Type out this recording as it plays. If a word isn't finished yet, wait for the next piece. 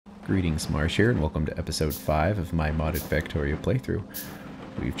Greetings, Marsh here, and welcome to episode 5 of my modded Factorio playthrough.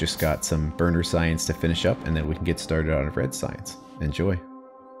 We've just got some burner science to finish up, and then we can get started on red science. Enjoy.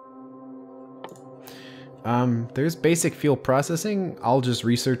 There's basic fuel processing. I'll just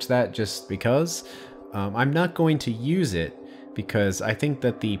research that just because. I'm not going to use it because I think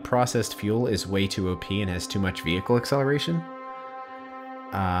that the processed fuel is way too OP and has too much vehicle acceleration.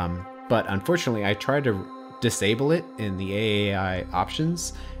 But unfortunately, I tried to disable it in the AAI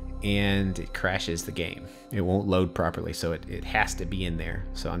options, and it crashes the game. It won't load properly, so it has to be in there.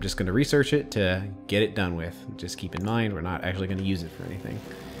 So I'm just going to research it to get it done with. Just keep in mind, we're not actually going to use it for anything.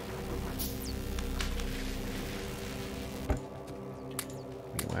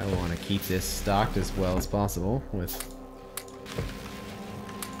 Meanwhile, we want to keep this stocked as well as possible with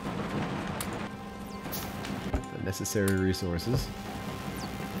the necessary resources.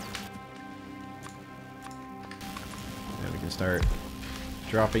 Now we can start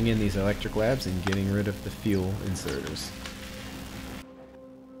dropping in these electric labs and getting rid of the fuel inserters.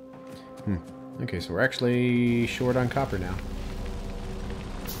 Okay, so we're actually short on copper now.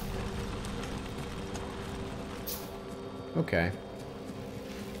 Okay.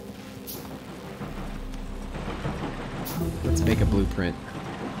 Let's make a blueprint.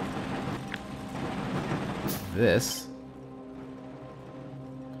 This.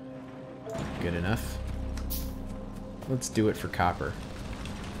 Good enough. Let's do it for copper.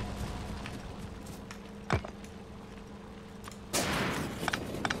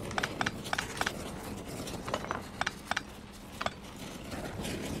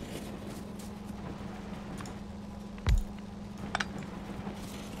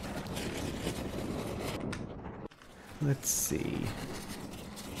 Let's see.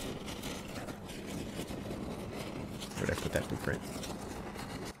 Where'd I put that blueprint?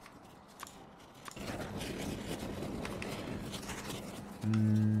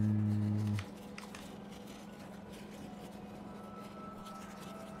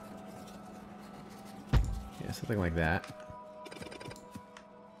 Yeah, something like that.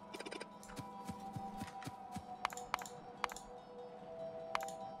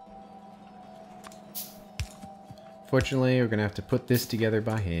 Fortunately, we're gonna have to put this together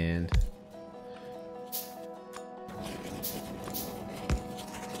by hand.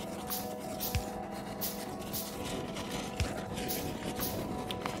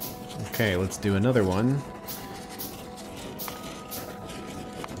 Okay, let's do another one.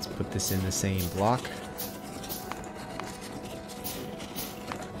 Let's put this in the same block.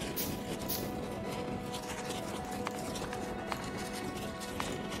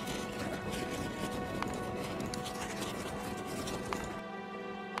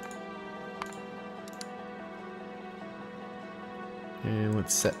 And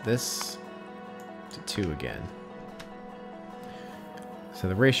let's set this to 2 again. So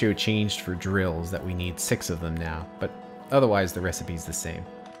the ratio changed for drills that we need 6 of them now, but otherwise the recipe's the same.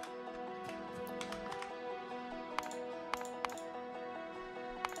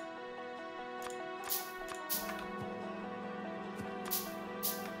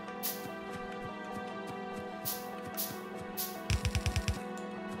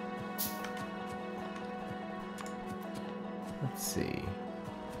 Let's see.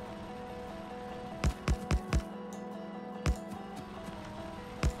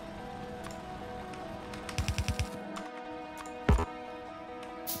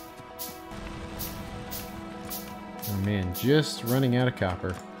 Oh man, just running out of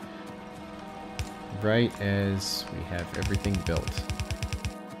copper. Right as we have everything built.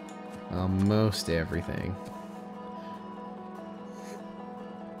 Almost everything.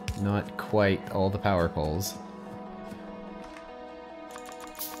 Not quite all the power poles.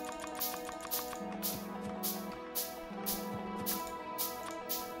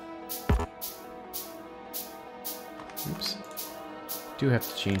 Oops. Do have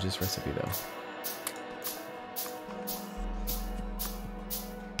to change this recipe though.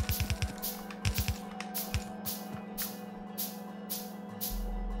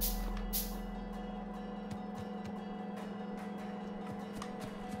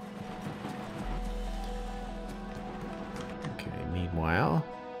 Okay, meanwhile,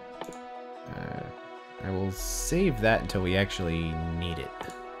 I will save that until we actually need it.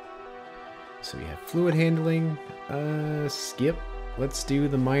 So we have fluid handling, skip. Let's do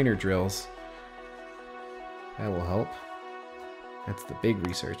the minor drills. That will help. That's the big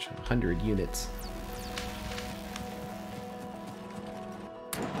research, 100 units.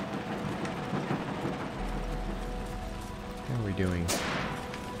 How are we doing?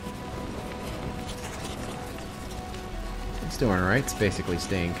 It's doing alright, it's basically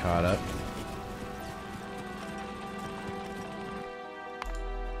staying caught up.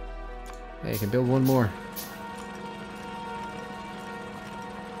 Hey, I can build one more.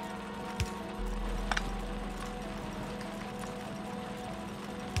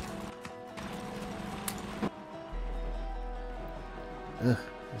 Ugh,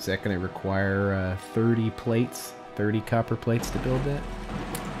 is that going to require 30 plates? 30 copper plates to build that?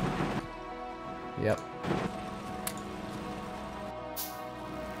 Yep.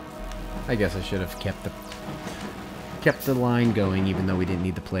 I guess I should have kept the line going even though we didn't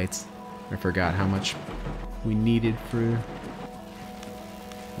need the plates. I forgot how much we needed for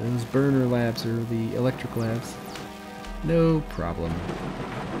those burner labs or the electric labs. No problem.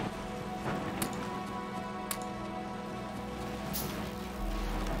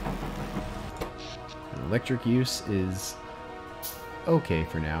 Electric use is okay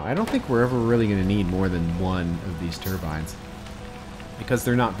for now. I don't think we're ever really going to need more than one of these turbines because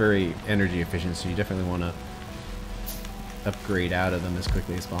they're not very energy efficient, so you definitely want to upgrade out of them as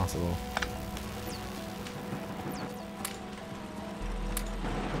quickly as possible.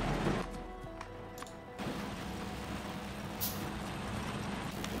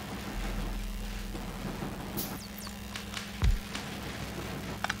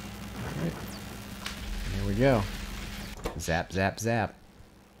 Go. Zap, zap, zap.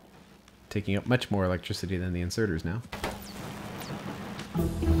 Taking up much more electricity than the inserters now.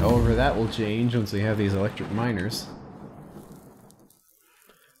 However, that will change once we have these electric miners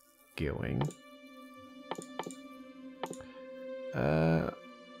going.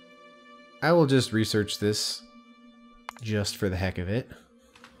 I will just research this just for the heck of it.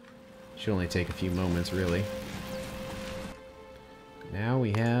 Should only take a few moments, really. Now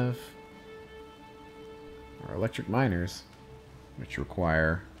we have our electric miners, which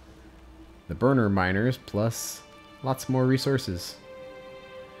require the burner miners plus lots more resources.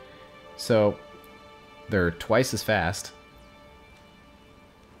 So they're twice as fast.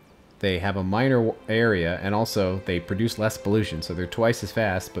 They have a minor area, and also they produce less pollution. So they're twice as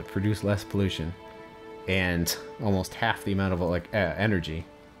fast, but produce less pollution, and almost half the amount of energy.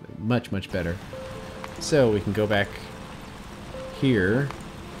 Much, much better. So we can go back here.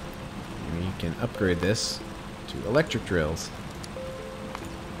 And we can upgrade this to electric drills.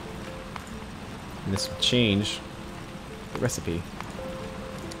 And this will change the recipe.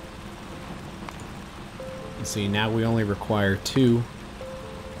 You see, now we only require 2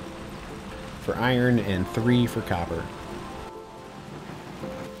 for iron and 3 for copper.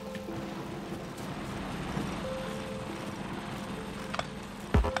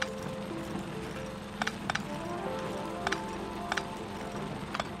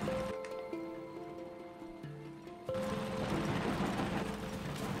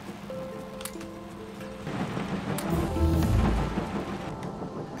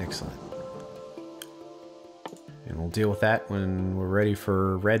 Excellent. And we'll deal with that when we're ready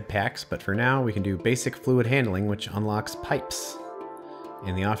for red packs, but for now we can do basic fluid handling, which unlocks pipes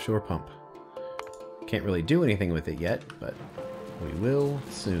in the offshore pump. Can't really do anything with it yet, but we will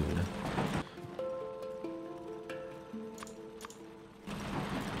soon.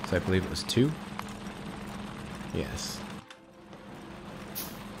 So I believe it was 2? Yes.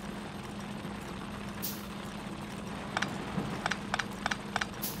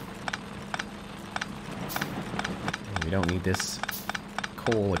 We don't need this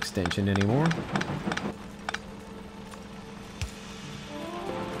coal extension anymore.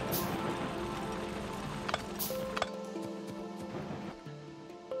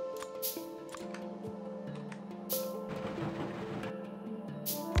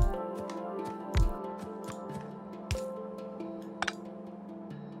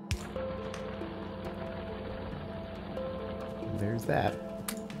 And there's that.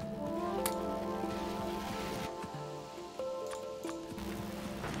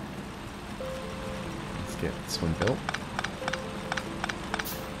 Get this one built.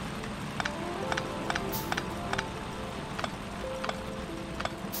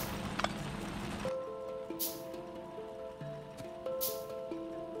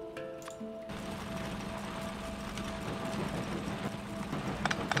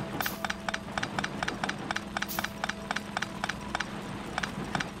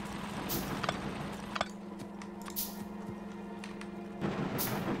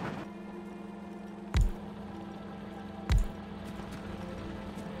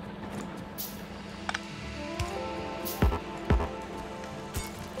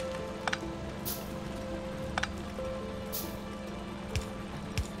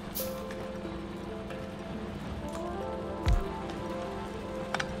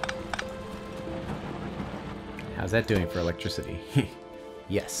 How's that doing for electricity?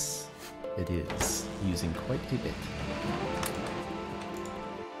 Yes, it is using quite a bit.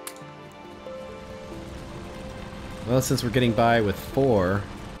 Well, since we're getting by with 4,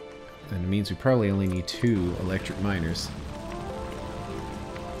 then it means we probably only need 2 electric miners.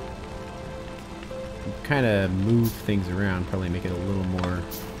 Kind of move things around, probably make it a little more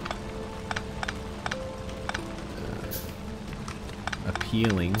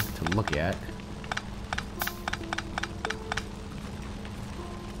appealing to look at.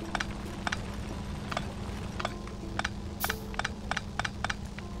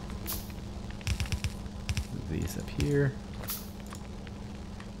 These up here.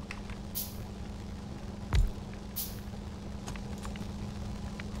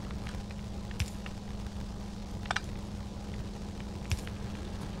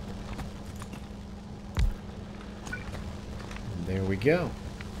 And there we go.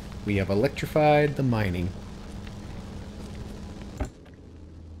 We have electrified the mining.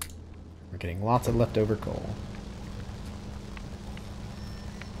 We're getting lots of leftover coal.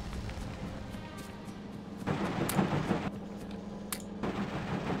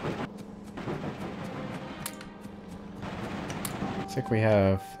 Looks like we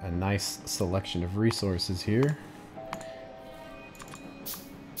have a nice selection of resources here.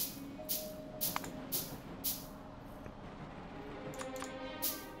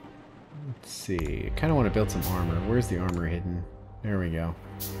 Let's see. I kind of want to build some armor. Where's the armor hidden? There we go.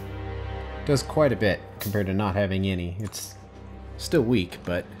 Does quite a bit compared to not having any. It's still weak,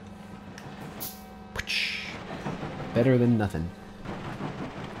 but better than nothing.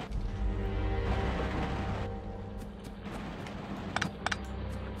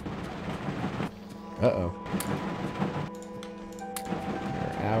 Uh-oh.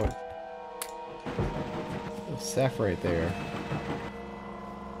 We're out. There's Seth right there.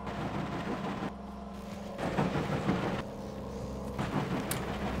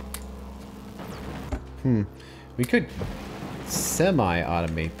 We could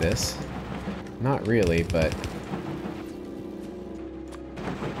semi-automate this. Not really, but...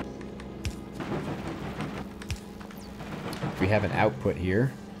 if we have an output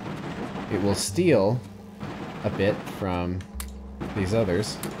here, it will steal a bit from these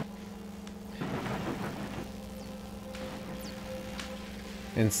others.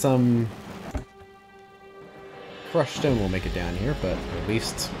 And some crushed stone will make it down here, but at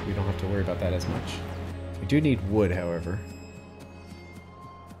least we don't have to worry about that as much. We do need wood, however.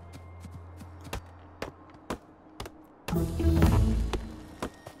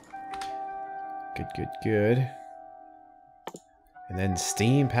 Good, good, good. And then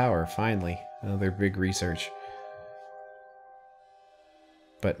steam power, finally. Another big research.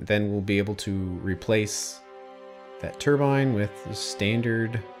 But then we'll be able to replace that turbine with the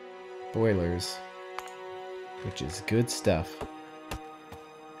standard boilers, which is good stuff.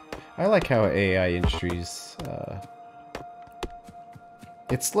 I like how AI Industries,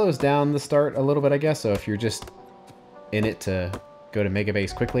 it slows down the start a little bit, I guess, so if you're just in it to go to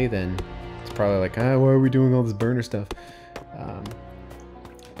Megabase quickly, then it's probably like, why are we doing all this burner stuff?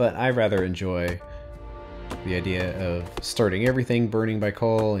 But I rather enjoy the idea of starting everything, burning by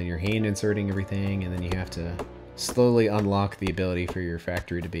coal, and your hand inserting everything, and then you have to slowly unlock the ability for your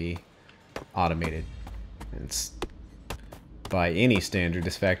factory to be automated. And it's, by any standard,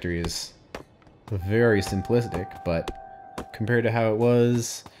 this factory is very simplistic, but compared to how it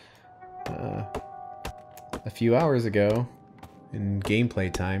was a few hours ago in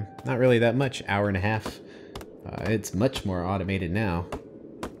gameplay time, not really that much, hour and a half. It's much more automated now.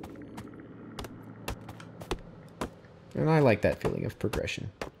 And I like that feeling of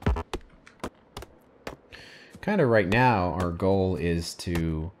progression. Kind of right now, our goal is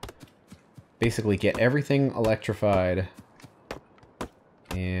to basically get everything electrified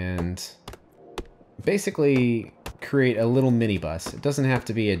and basically create a little mini bus. It doesn't have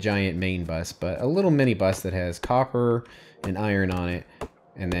to be a giant main bus, but a little mini bus that has copper and iron on it,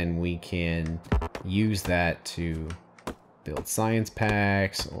 and then we can use that to build science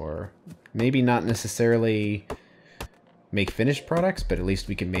packs, or maybe not necessarily make finished products, but at least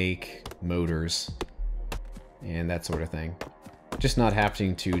we can make motors and that sort of thing. Just not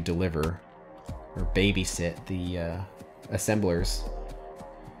having to deliver or babysit the assemblers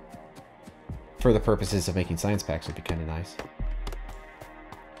for the purposes of making science packs would be kind of nice.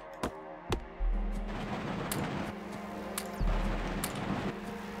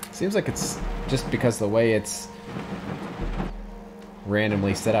 Seems like it's just because the way it's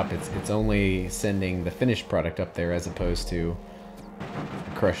randomly set up, it's only sending the finished product up there as opposed to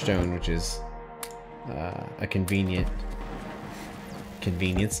crushed stone, which is a convenience.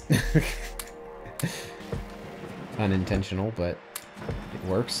 Unintentional, but it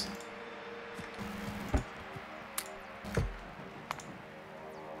works.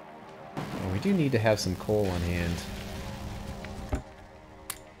 Well, we do need to have some coal on hand.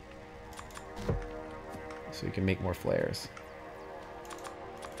 so we can make more flares.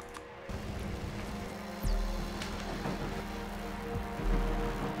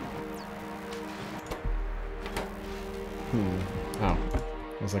 Oh.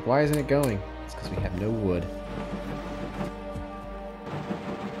 I was like, why isn't it going? It's because we have no wood.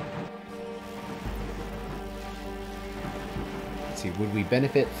 Let's see, would we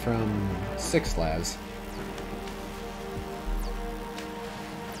benefit from 6 slabs?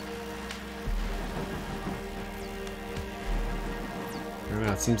 I don't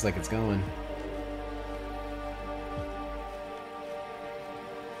know, it seems like it's going.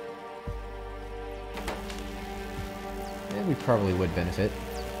 Yeah, we probably would benefit.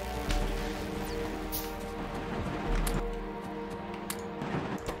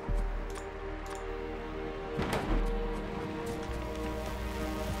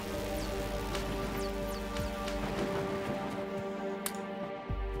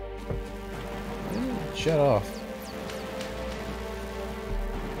 Shut off.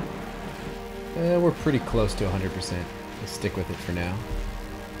 We're pretty close to 100%. Let's stick with it for now.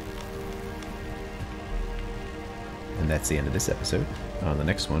 And that's the end of this episode. On the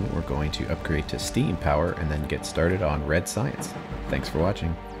next one, we're going to upgrade to steam power and then get started on red science. Thanks for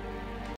watching.